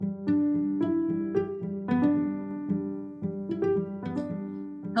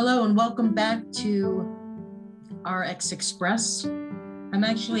Hello and welcome back to RX Express. I'm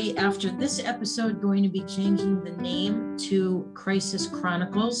actually, after this episode, going to be changing the name to Crisis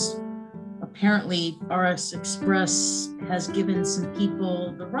Chronicles. Apparently, RX Express has given some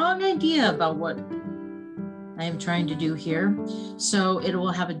people the wrong idea about what I am trying to do here. So it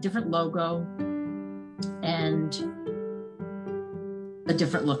will have a different logo and a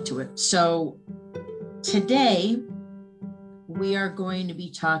different look to it. So today, we are going to be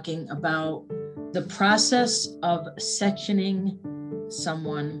talking about the process of sectioning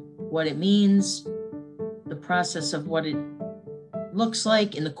someone, what it means, the process of what it looks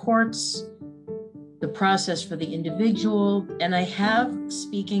like in the courts, the process for the individual. And I have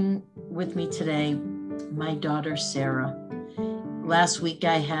speaking with me today, my daughter, Sarah. Last week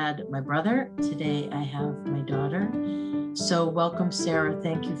I had my brother. Today I have my daughter. So welcome, Sarah.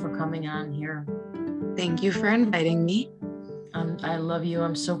 Thank you for coming on here. Thank you for inviting me. I love you.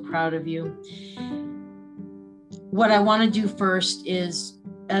 I'm so proud of you. What I want to do first is,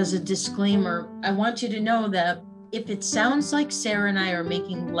 as a disclaimer, I want you to know that if it sounds like Sarah and I are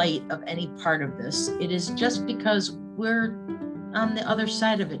making light of any part of this, it is just because we're on the other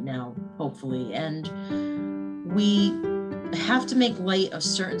side of it now, hopefully. And we have to make light of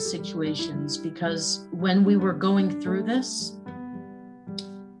certain situations because when we were going through this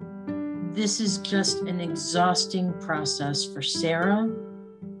is just an exhausting process for Sarah,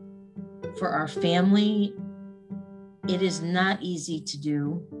 for our family. It is not easy to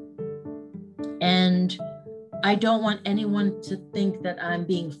do. And I don't want anyone to think that I'm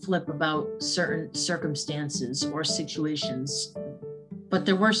being flip about certain circumstances or situations. But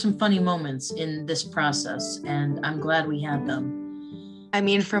there were some funny moments in this process, and I'm glad we had them. I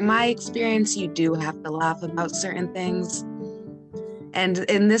mean, from my experience, you do have to laugh about certain things. And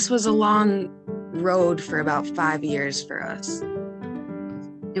this was a long road for about 5 years for us.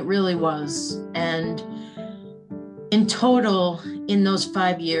 It really was. And in total, in those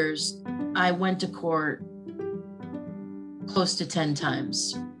 5 years, I went to court close to 10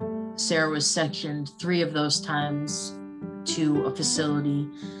 times. Sarah was sectioned 3 of those times to a facility.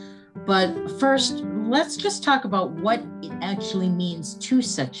 But first, let's just talk about what it actually means to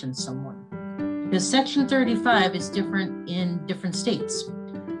section someone. Because Section 35 is different in different states.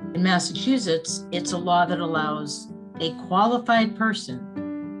 In Massachusetts, it's a law that allows a qualified person,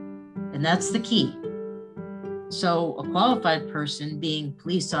 and that's the key. So a qualified person being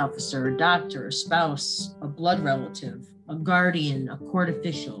police officer, a doctor, a spouse, a blood relative, a guardian, a court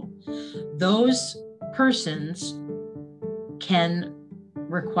official, those persons can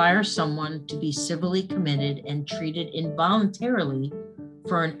require someone to be civilly committed and treated involuntarily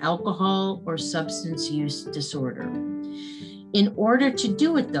for an alcohol or substance use disorder. In order to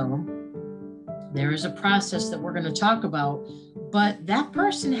do it, though, there is a process that we're going to talk about, but that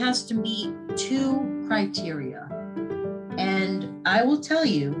person has to meet 2 criteria. And I will tell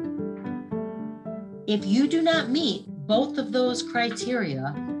you, if you do not meet both of those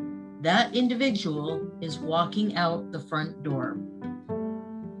criteria, that individual is walking out the front door.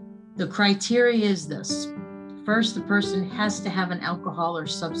 The criteria is this. First, the person has to have an alcohol or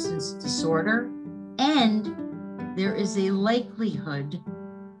substance disorder, and there is a likelihood,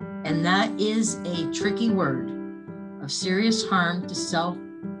 and that is a tricky word, of serious harm to self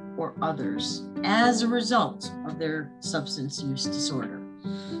or others as a result of their substance use disorder.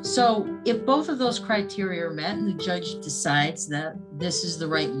 So if both of those criteria are met and the judge decides that this is the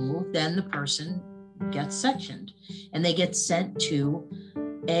right move, then the person gets sectioned and they get sent to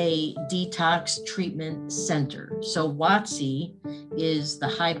a detox treatment center. So WOTC is the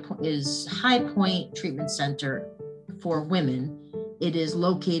High Point Treatment Center for women. It is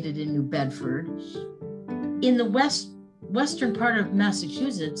located in New Bedford. In the western part of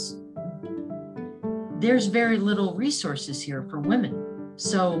Massachusetts, there's very little resources here for women.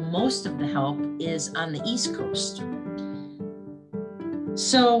 So most of the help is on the East Coast.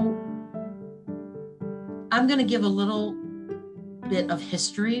 So I'm going to give a little bit of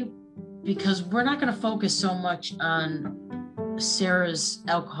history because we're not going to focus so much on Sarah's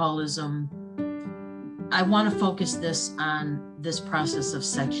alcoholism. I want to focus this on this process of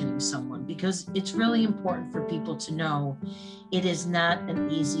sectioning someone because it's really important for people to know it is not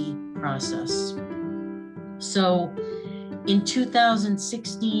an easy process. So in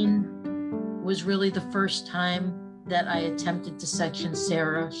 2016 was really the first time that I attempted to section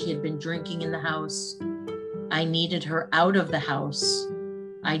Sarah. She had been drinking in the house. I needed her out of the house.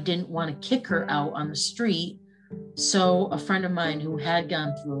 I didn't want to kick her out on the street. So a friend of mine who had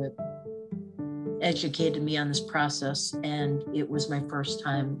gone through it educated me on this process, and it was my first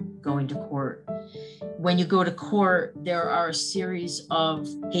time going to court. When you go to court, there are a series of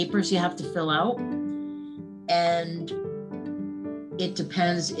papers you have to fill out. And it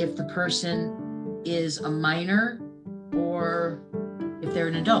depends if the person is a minor or if they're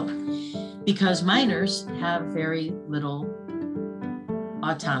an adult, because minors have very little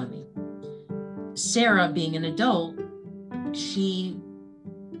autonomy. Sarah, being an adult, it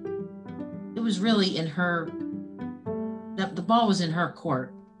was really in her, the ball was in her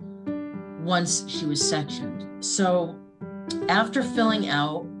court once she was sectioned. So after filling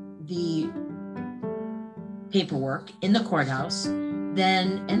out the paperwork in the courthouse,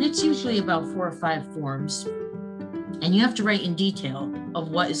 then, and it's usually about 4 or 5 forms, and you have to write in detail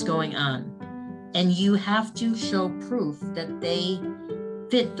of what is going on. And you have to show proof that they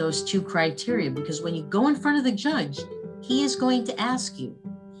fit those 2 criteria, because when you go in front of the judge, he is going to ask you,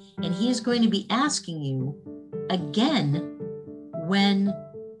 and he is going to be asking you again when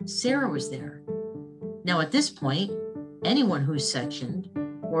Sarah was there. Now, at this point, anyone who's sectioned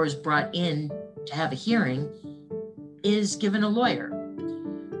or is brought in to have a hearing is given a lawyer.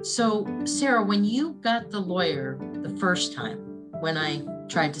 So, Sarah, when you got the lawyer the first time, when I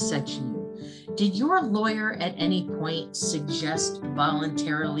tried to section you, did your lawyer at any point suggest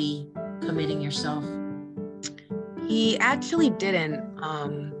voluntarily committing yourself? He actually didn't.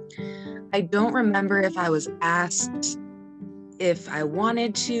 I don't remember if I was asked if I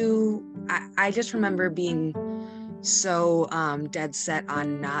wanted to. I just remember being so dead set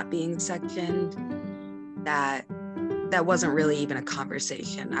on not being sectioned that wasn't really even a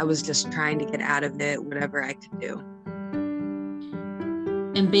conversation. I was just trying to get out of it, whatever I could do.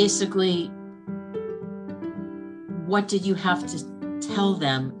 And basically, what did you have to tell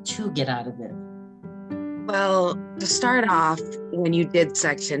them to get out of it? Well, to start off, when you did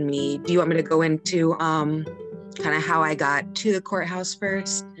section me, do you want me to go into kind of how I got to the courthouse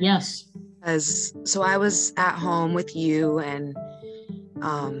first? Yes. So I was at home with you, and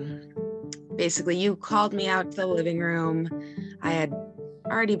basically you called me out to the living room. I had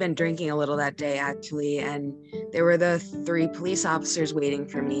already been drinking a little that day, actually, and there were the 3 police officers waiting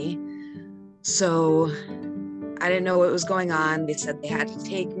for me. So I didn't know what was going on. They said they had to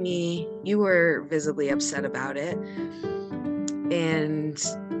take me. You were visibly upset about it. And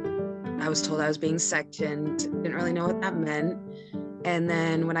I was told I was being sectioned. Didn't really know what that meant. And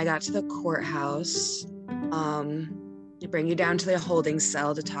then when I got to the courthouse, they bring you down to the holding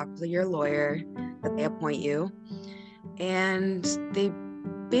cell to talk to your lawyer that they appoint you. And they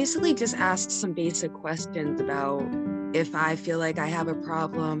basically just ask some basic questions about if I feel like I have a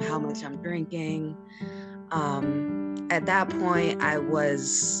problem, how much I'm drinking. At that point, I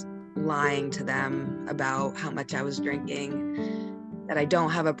was lying to them about how much I was drinking, that I don't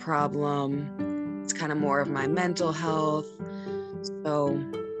have a problem. It's kind of more of my mental health. So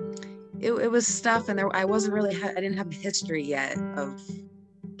it was stuff, and I wasn't really, I didn't have a history yet of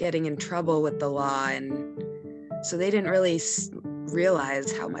getting in trouble with the law, and so they didn't really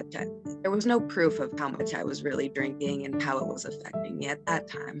realize how much there was no proof of how much I was really drinking and how it was affecting me at that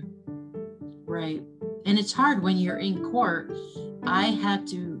time. Right. And it's hard when you're in court. I had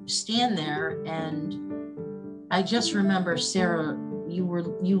to stand there, and I just remember, Sarah,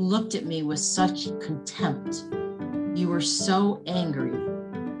 you looked at me with such contempt. You were so angry,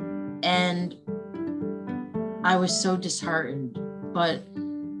 and I was so disheartened, but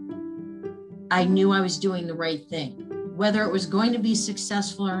I knew I was doing the right thing. Whether it was going to be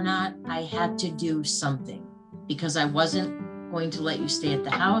successful or not, I had to do something, because I wasn't going to let you stay at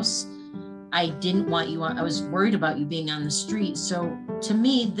the house. I didn't want you on, I was worried about you being on the street. So to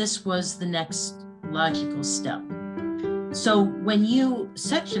me, this was the next logical step. So when you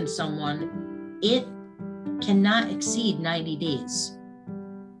section someone, it cannot exceed 90 days.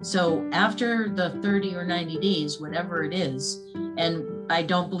 So after the 30 or 90 days, whatever it is, and I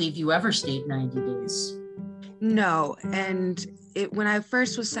don't believe you ever stayed 90 days. No, and when I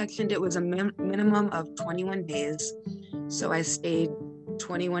first was sectioned, it was a minimum of 21 days. So I stayed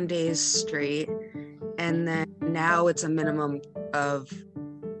 21 days straight, and then now it's a minimum of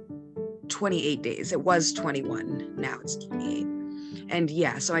 28 days. It was 21, now it's 28. And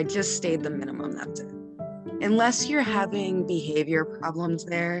yeah, so I just stayed the minimum, that's it. Unless you're having behavior problems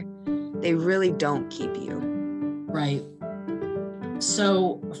there, they really don't keep you. Right.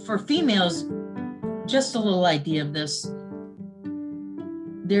 So for females, just a little idea of this,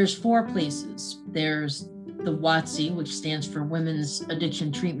 there's 4 places. There's the WATSE, which stands for Women's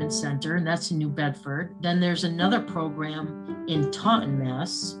Addiction Treatment Center, and that's in New Bedford. Then there's another program in Taunton,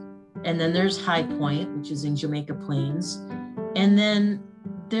 Mass. And then there's High Point, which is in Jamaica Plains. And then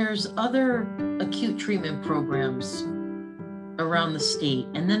there's other acute treatment programs around the state.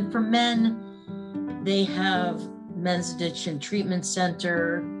 And then for men, They have Men's Addiction Treatment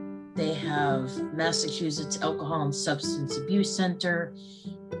Center. They have Massachusetts Alcohol and Substance Abuse Center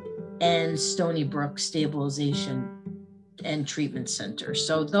and Stony Brook Stabilization and Treatment Center.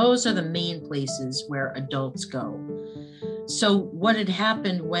 So those are the main places where adults go. So what had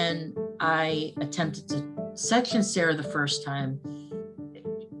happened when I attempted to section Sarah the first time,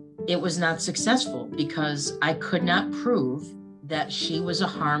 it was not successful because I could not prove that she was a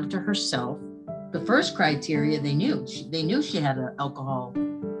harm to herself. The first criteria they knew she had an alcohol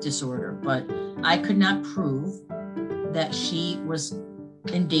disorder, but I could not prove that she was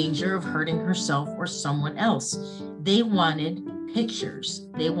in danger of hurting herself or someone else. They wanted pictures.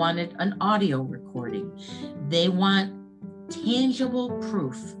 They wanted an audio recording. They want tangible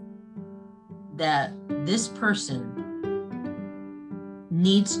proof that this person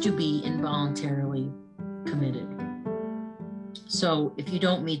needs to be involuntarily committed. So if you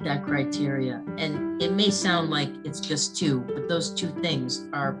don't meet that criteria, and it may sound like it's just two, but those two things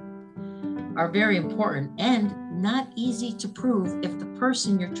are very important and not easy to prove if the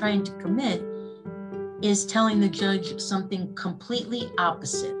person you're trying to commit is telling the judge something completely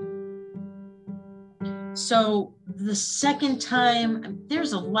opposite. So the second time,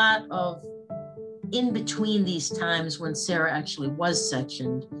 there's a lot of in between these times when Sarah actually was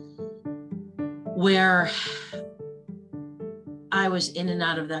sectioned, where I was in and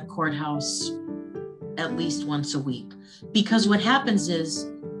out of that courthouse at least once a week. Because what happens is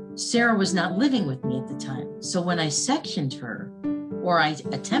Sarah was not living with me at the time. So when I sectioned her, or I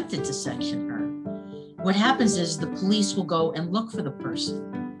attempted to section her, what happens is the police will go and look for the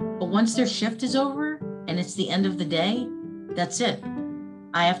person. But once their shift is over and it's the end of the day, that's it.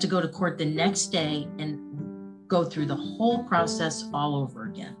 I have to go to court the next day and go through the whole process all over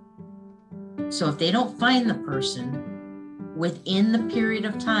again. So if they don't find the person within the period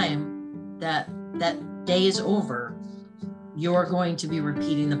of time that day is over, you're going to be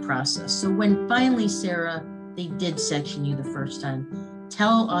repeating the process. So when finally, Sarah, they did section you the first time,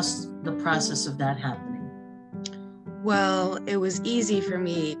 tell us the process of that happening. Well, it was easy for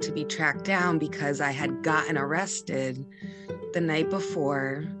me to be tracked down because I had gotten arrested the night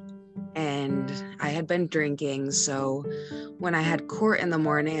before and I had been drinking. So when I had court in the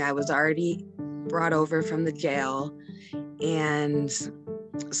morning, I was already brought over from the jail. And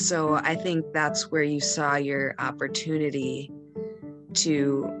so I think that's where you saw your opportunity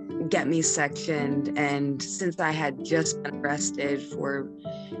to get me sectioned. And since I had just been arrested for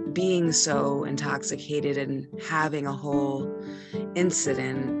being so intoxicated and having a whole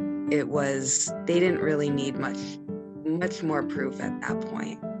incident, they didn't really need much more proof at that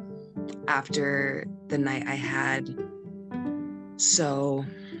point after the night I had. So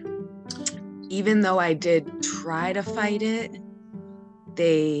even though I did try to fight it,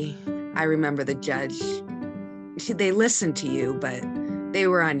 I remember the judge, they listened to you, but they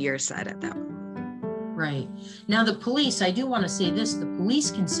were on your side at that point. Right. Now the police, I do want to say this, the police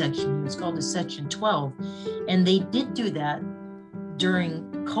can section you. It's called a Section 12. And they did do that during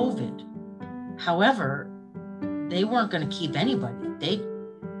COVID. However, they weren't going to keep anybody.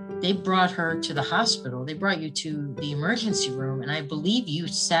 They brought her to the hospital. They brought you to the emergency room. And I believe you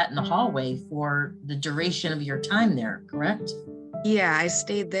sat in the hallway for the duration of your time there, correct? Yeah, I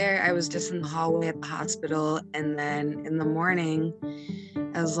stayed there. I was just in the hallway at the hospital. And then in the morning,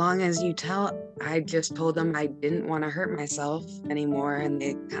 as long as you I just told them I didn't want to hurt myself anymore. And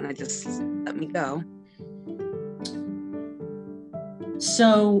they kind of just let me go.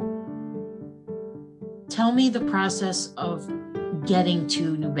 So tell me the process of getting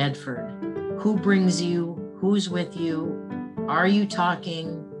to New Bedford. Who brings you? Who's with you? Are you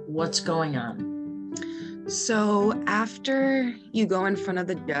talking? What's going on? So after you go in front of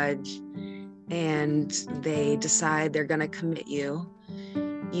the judge and they decide they're going to commit you,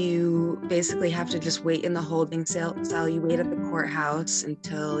 you basically have to just wait in the holding cell. You wait at the courthouse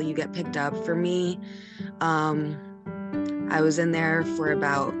until you get picked up. For me, I was in there for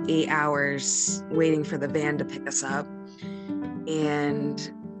about 8 hours waiting for the van to pick us up. And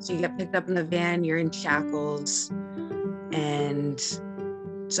so you get picked up in the van, you're in shackles. And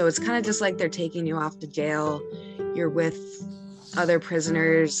so it's kind of just like they're taking you off to jail. You're with other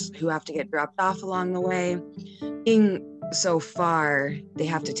prisoners who have to get dropped off along the way. Being so far, they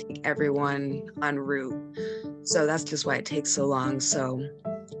have to take everyone en route. So that's just why it takes so long. So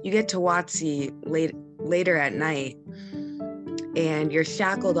you get to WOTC later at night, and you're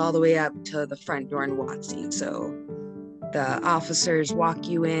shackled all the way up to the front door in WOTC. So the officers walk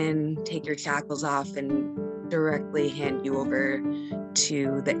you in, take your shackles off, and directly hand you over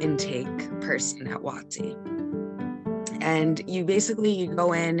to the intake person at WOTC. And you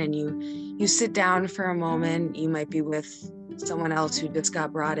go in and you sit down for a moment. You might be with someone else who just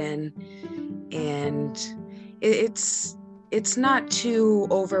got brought in, and it's not too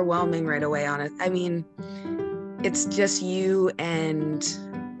overwhelming right away on it. I mean, it's just you and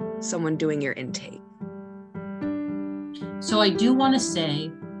someone doing your intake. So I do want to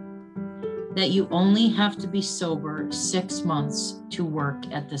say that you only have to be sober 6 months to work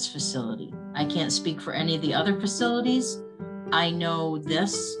at this facility. I can't speak for any of the other facilities. I know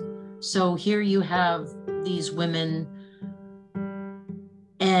this. So here you have these women,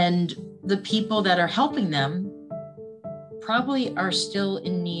 and the people that are helping them probably are still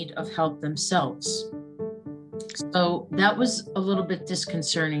in need of help themselves. So that was a little bit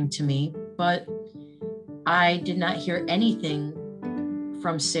disconcerting to me, but I did not hear anything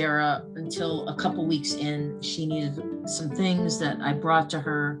from Sarah until a couple weeks in. She needed some things that I brought to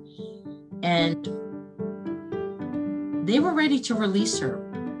her, and they were ready to release her.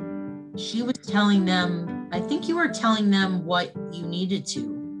 She was telling them, I think you were telling them what you needed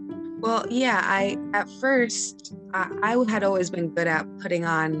to. Well, yeah, at first, I had always been good at putting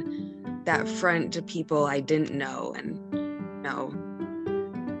on that front to people I didn't know. And,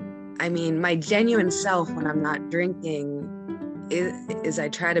 I mean, my genuine self when I'm not drinking is I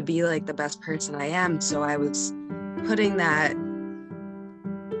try to be like the best person I am. So I was putting that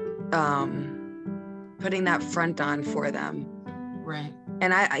front on for them. Right.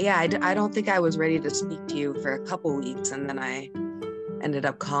 And I don't think I was ready to speak to you for a couple weeks, and then I ended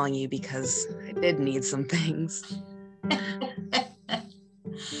up calling you because I did need some things.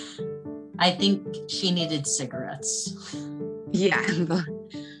 I think she needed cigarettes. Yeah.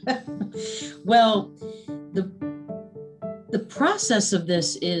 Well, the process of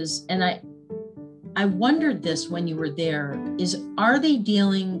this is, and I wondered this when you were there, is are they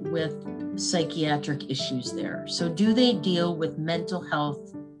dealing with psychiatric issues there? So do they deal with mental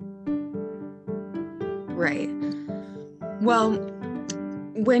health? Right. Well,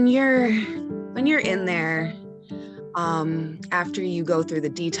 when you're in there, after you go through the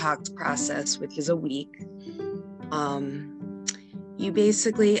detox process, which is a week, you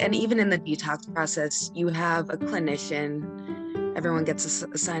basically, and even in the detox process, you have a clinician. Everyone gets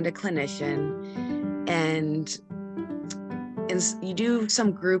assigned a clinician, and you do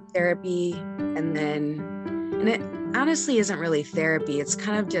some group therapy, and it honestly isn't really therapy. It's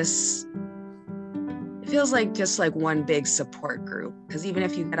kind of just, it feels like just like one big support group, because even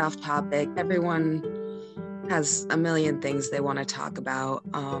if you get off topic, everyone has a million things they want to talk about.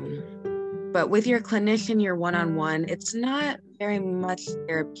 But with your clinician, you're one-on-one. It's not very much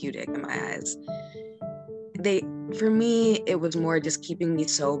therapeutic in my eyes. For me, it was more just keeping me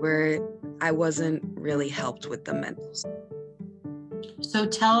sober. I wasn't really helped with the mental stuff. So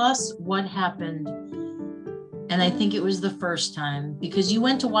tell us what happened. And I think it was the first time, because you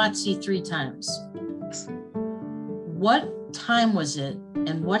went to WotC 3 times. What time was it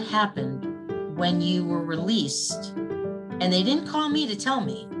and what happened when you were released? And they didn't call me to tell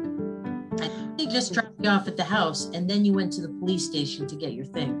me. I think they just dropped you off at the house, and then you went to the police station to get your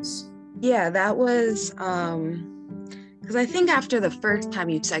things. Yeah, that was, because I think after the first time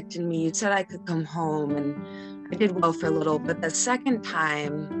you sectioned me, you said I could come home, and I did well for a little, but the second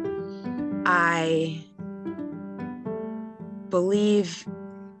time, I believe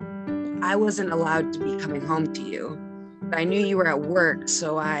I wasn't allowed to be coming home to you. But I knew you were at work,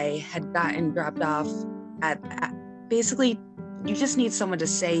 so I had gotten dropped off at basically, you just need someone to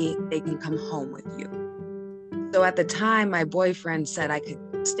say they can come home with you. So at the time, my boyfriend said I could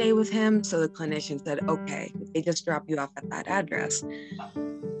stay with him. So the clinician said, okay, they just drop you off at that address.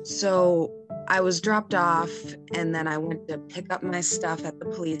 So I was dropped off, and then I went to pick up my stuff at the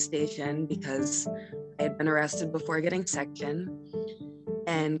police station because I had been arrested before getting sectioned,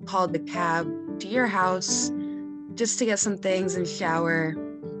 and called the cab to your house just to get some things and shower.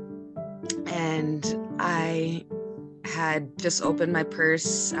 And I had just opened my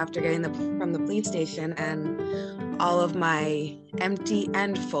purse after getting from the police station, and all of my empty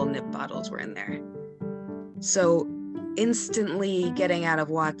and full nip bottles were in there. So instantly getting out of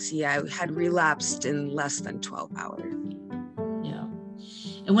WotC, I had relapsed in less than 12 hours. Yeah.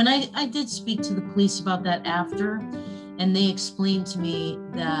 And when I did speak to the police about that after, and they explained to me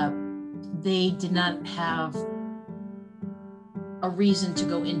that they did not have a reason to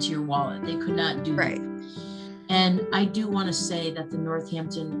go into your wallet. They could not do right. that. And I do want to say that the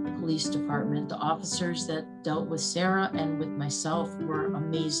Northampton Police Department, the officers that dealt with Sarah and with myself were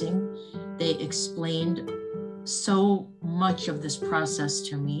amazing. They explained so much of this process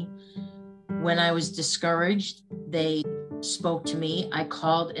to me. When I was discouraged, they spoke to me. I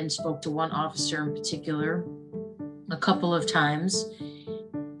called and spoke to one officer in particular a couple of times.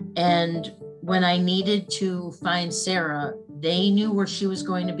 And when I needed to find Sarah, they knew where she was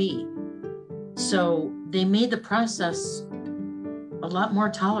going to be. So they made the process a lot more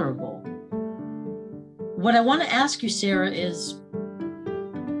tolerable. What I want to ask you, Sarah, is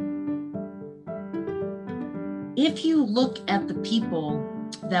if you look at the people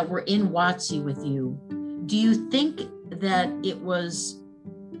that were in WOTC with you, do you think that it was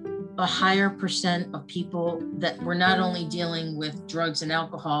a higher percent of people that were not only dealing with drugs and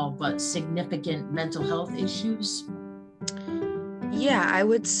alcohol, but significant mental health issues? Yeah, I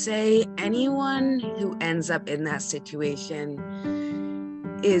would say anyone who ends up in that situation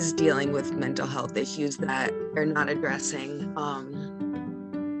is dealing with mental health issues that they're not addressing.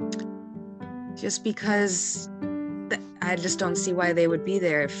 Just because I just don't see why they would be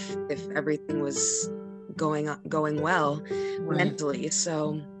there if everything was going well mentally.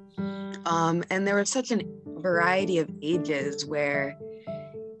 So, and there was such a variety of ages where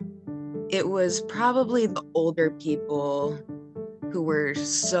it was probably the older people who were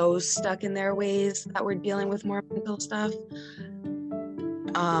so stuck in their ways that were dealing with more mental stuff.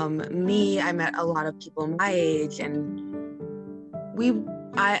 I met a lot of people my age, and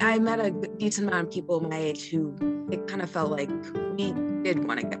I met a decent amount of people my age who it kind of felt like we did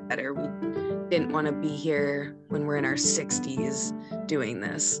want to get better. We didn't want to be here when we're in our 60s doing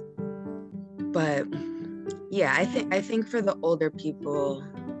this. But yeah, I think for the older people,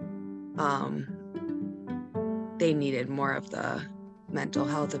 they needed more of the mental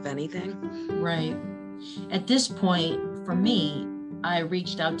health, if anything. Right. At this point, for me, I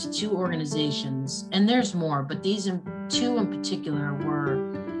reached out to 2 organizations, and there's more, but these 2 in particular were,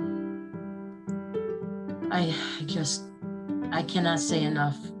 I cannot say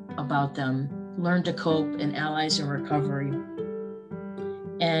enough about them. Learn to Cope and Allies in Recovery.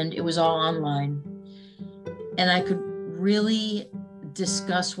 And it was all online. And I could really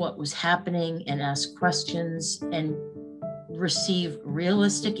discuss what was happening and ask questions and receive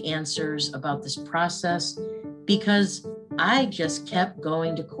realistic answers about this process, because I just kept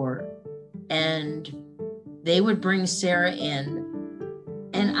going to court, and they would bring Sarah in,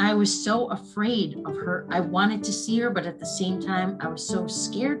 and I was so afraid of her. I wanted to see her, but at the same time, I was so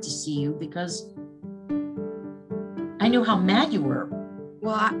scared to see you because I knew how mad you were.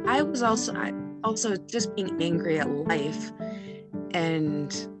 Well, I was also just being angry at life,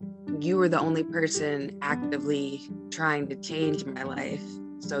 and you were the only person actively trying to change my life.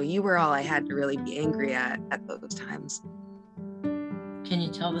 So you were all I had to really be angry at those times. Can you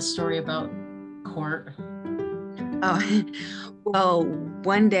tell the story about court? Oh, well,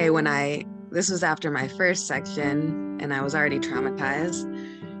 one day this was after my first section, and I was already traumatized,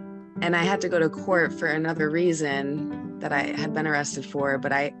 and I had to go to court for another reason that I had been arrested for,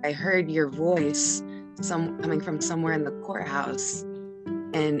 but I heard your voice coming from somewhere in the courthouse,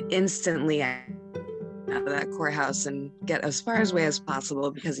 and instantly I got out of that courthouse and get as far away as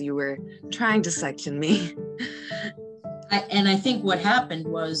possible because you were trying to section me. And I think what happened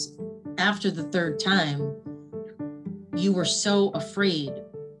was, after the 3rd time, you were so afraid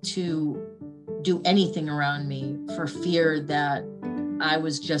to do anything around me for fear that I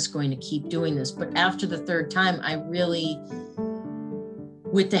was just going to keep doing this. But after the 3rd time, I really,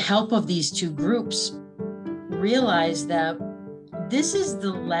 with the help of these 2 groups, realized that this is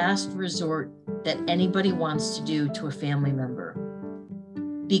the last resort that anybody wants to do to a family member,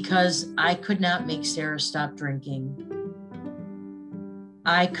 because I could not make Sarah stop drinking.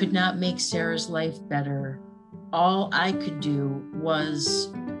 I could not make Sarah's life better. All I could do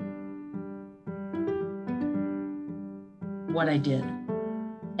was what I did.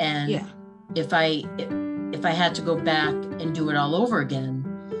 And yeah. if I had to go back and do it all over again,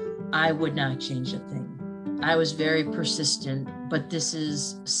 I would not change a thing. I was very persistent, but this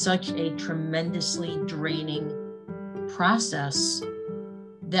is such a tremendously draining process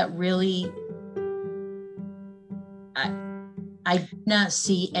that really, I did not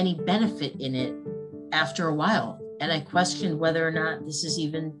see any benefit in it after a while. And I questioned whether or not this is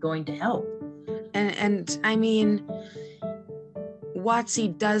even going to help. And I mean,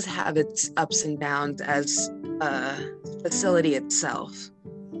 WOTC does have its ups and downs as a facility itself.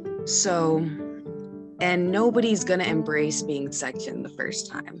 So, and nobody's gonna embrace being sectioned the first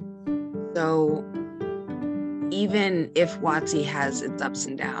time. So even if WOTC has its ups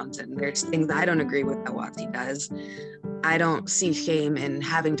and downs, and there's things I don't agree with that WOTC does, I don't see shame in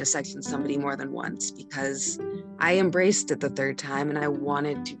having to section somebody more than once, because I embraced it the 3rd time and I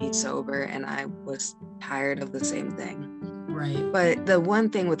wanted to be sober, and I was tired of the same thing. Right. But the one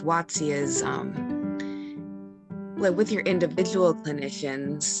thing with WOTC is like with your individual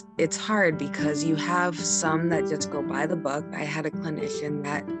clinicians, it's hard because you have some that just go by the book. I had a clinician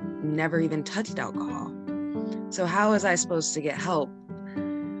that never even touched alcohol. So how was I supposed to get help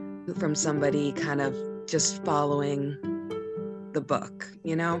from somebody kind of just following the book,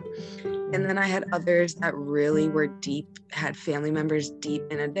 you know? And then I had others that really were deep, had family members deep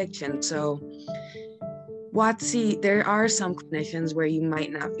in addiction. So WOTC, there are some clinicians where you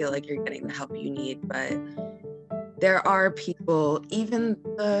might not feel like you're getting the help you need, but there are people, even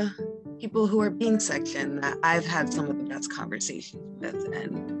the people who are being sectioned, that I've had some of the best conversations with.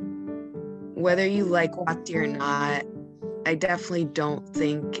 And whether you like WOTC or not, I definitely don't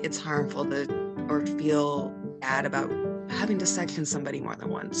think it's harmful to or feel bad about having to section somebody more than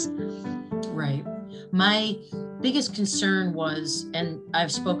once. Right. My biggest concern was, and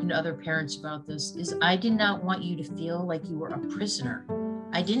I've spoken to other parents about this, is I did not want you to feel like you were a prisoner.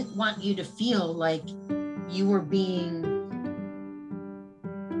 I didn't want you to feel like you were being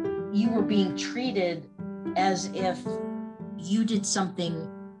treated as if you did something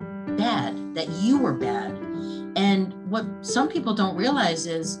bad, that you were bad. And what some people don't realize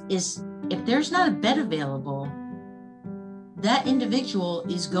is if there's not a bed available, that individual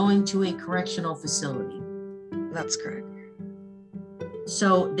is going to a correctional facility. That's correct.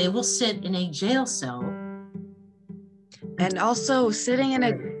 So they will sit in a jail cell. And also sitting in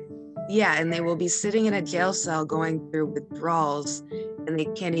and they will be sitting in a jail cell going through withdrawals, and they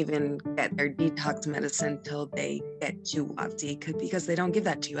can't even get their detox medicine till they get to WOTC because they don't give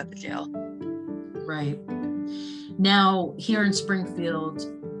that to you at the jail. Right. Now, here in Springfield,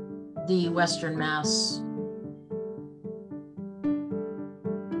 the Western Mass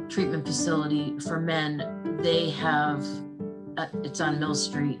treatment facility for men, they have, it's on Mill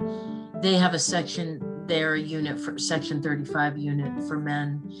Street, they have a section there, a unit for Section 35 unit for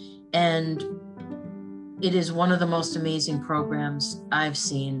men. And it is one of the most amazing programs I've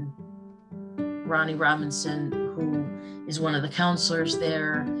seen. Ronnie Robinson, who is one of the counselors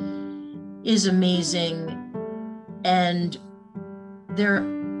there, is amazing. And their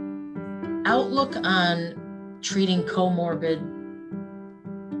outlook on treating comorbid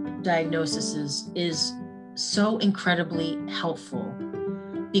diagnoses is so incredibly helpful,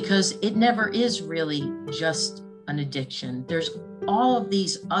 because it never is really just an addiction. There's all of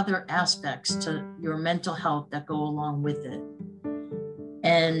these other aspects to your mental health that go along with it.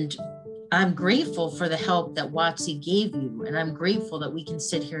 And I'm grateful for the help that WOTC gave you, and I'm grateful that we can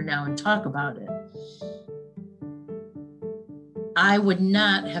sit here now and talk about it. I would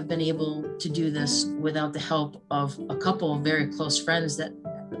not have been able to do this without the help of a couple of very close friends that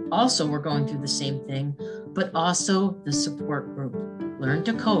also were going through the same thing, but also the support group. Learn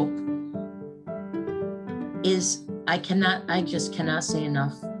to Cope is, I just cannot say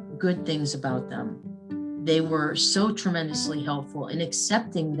enough good things about them. They were so tremendously helpful in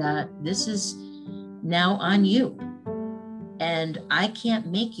accepting that this is now on you. And I can't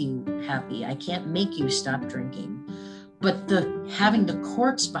make you happy. I can't make you stop drinking. But having the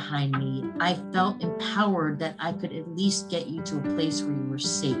courts behind me, I felt empowered that I could at least get you to a place where you were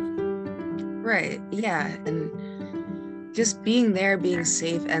safe. Right, yeah. And just being there, being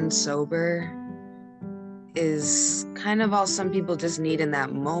safe and sober is kind of all some people just need in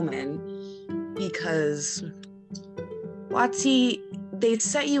that moment, because WOTC, they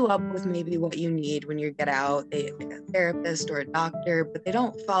set you up with maybe what you need when you get out, a therapist or a doctor, but they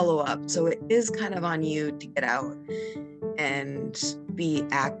don't follow up. So it is kind of on you to get out and be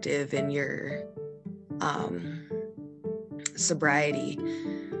active in your sobriety.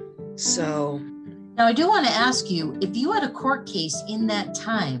 So now I do want to ask you, if you had a court case in that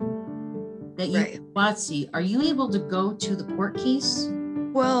time that you right. WOTC, are you able to go to the court case?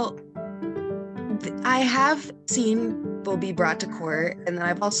 Well, I have seen will be brought to court, and then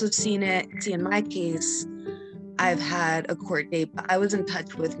I've also seen in my case, I've had a court date, but I was in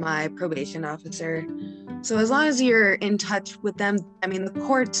touch with my probation officer. So as long as you're in touch with them, I mean, the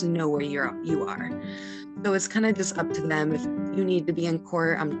courts know where you are. So it's kind of just up to them. If you need to be in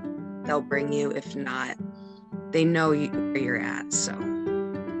court, they'll bring you. If not, they know where you're at. So,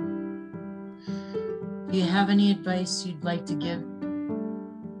 do you have any advice you'd like to give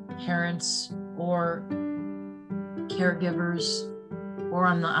parents or caregivers, or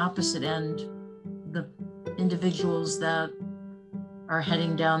on the opposite end, the individuals that are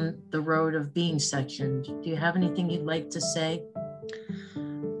heading down the road of being sectioned? Do you have anything you'd like to say?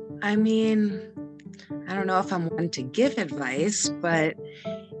 I mean, I don't know if I'm one to give advice, but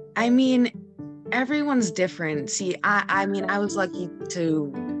I mean, everyone's different. See, I mean, I was lucky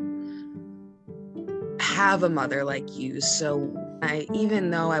to have a mother like you. So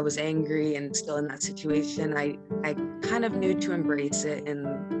Even though I was angry and still in that situation, I kind of knew to embrace it. And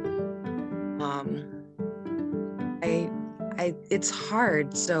it's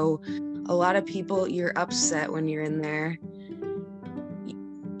hard. So a lot of people, you're upset when you're in there.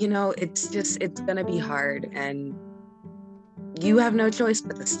 You know, it's gonna be hard, and you have no choice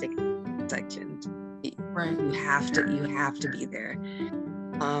but to stick in section. Right. You have to be there.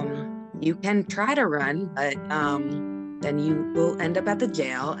 You can try to run, but then you will end up at the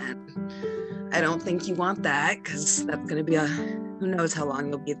jail, and I don't think you want that, because that's going to be who knows how long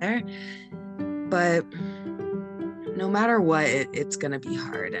you'll be there. But no matter what, it's going to be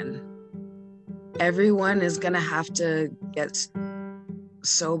hard, and everyone is going to have to get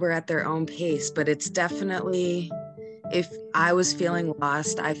sober at their own pace. But it's definitely, if I was feeling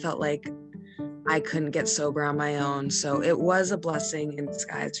lost, I felt like I couldn't get sober on my own. So it was a blessing in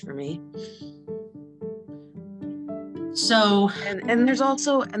disguise for me. So, and there's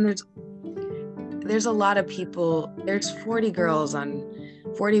also, there's a lot of people, there's 40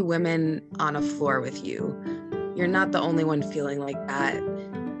 women on a floor with you. You're not the only one feeling like that.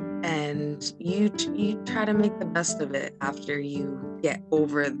 And you try to make the best of it after you get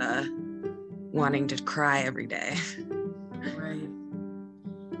over the wanting to cry every day. Right.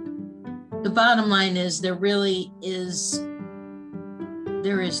 The bottom line is there is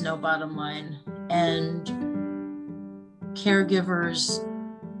no bottom line. And caregivers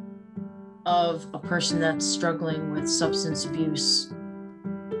of a person that's struggling with substance abuse,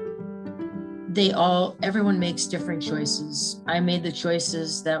 everyone makes different choices. I made the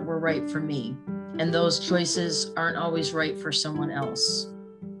choices that were right for me, and those choices aren't always right for someone else.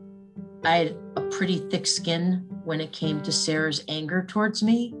 I had a pretty thick skin when it came to Sarah's anger towards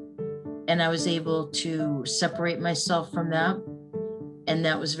me, and I was able to separate myself from that, and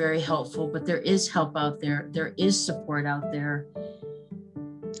that was very helpful. But there is help out there. There is support out there.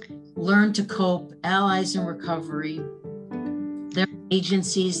 Learn to Cope, Allies in Recovery. There are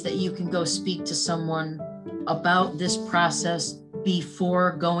agencies that you can go speak to someone about this process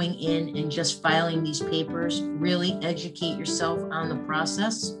before going in and just filing these papers. Really educate yourself on the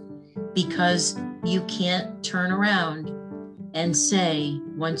process, because you can't turn around and say,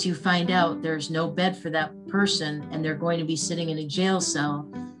 once you find out there's no bed for that person and they're going to be sitting in a jail cell,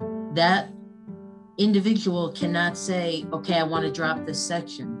 that individual cannot say, okay, I want to drop this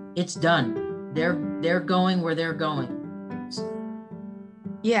section. It's done. They're going where they're going.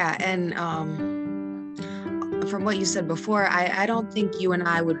 Yeah, and from what you said before, I don't think you and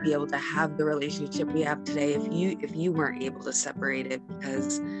I would be able to have the relationship we have today if you weren't able to separate it,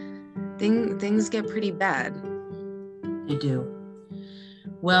 because things get pretty bad. They do.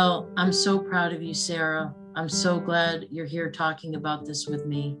 Well, I'm so proud of you, Sarah. I'm so glad you're here talking about this with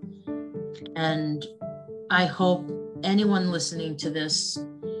me. And I hope anyone listening to this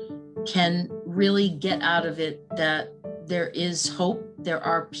can really get out of it that there is hope. There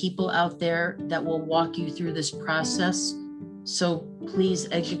are people out there that will walk you through this process. So please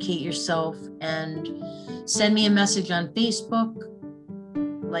educate yourself and send me a message on Facebook.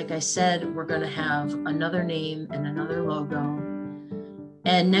 Like I said, we're going to have another name and another logo.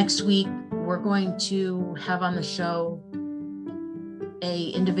 And next week, we're going to have on the show a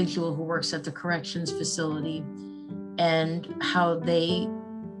individual who works at the corrections facility and how they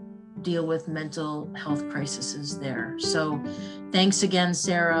deal with mental health crises there. So thanks again,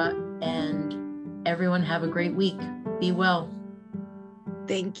 Sarah, and everyone have a great week. Be well.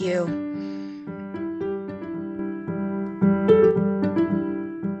 Thank you.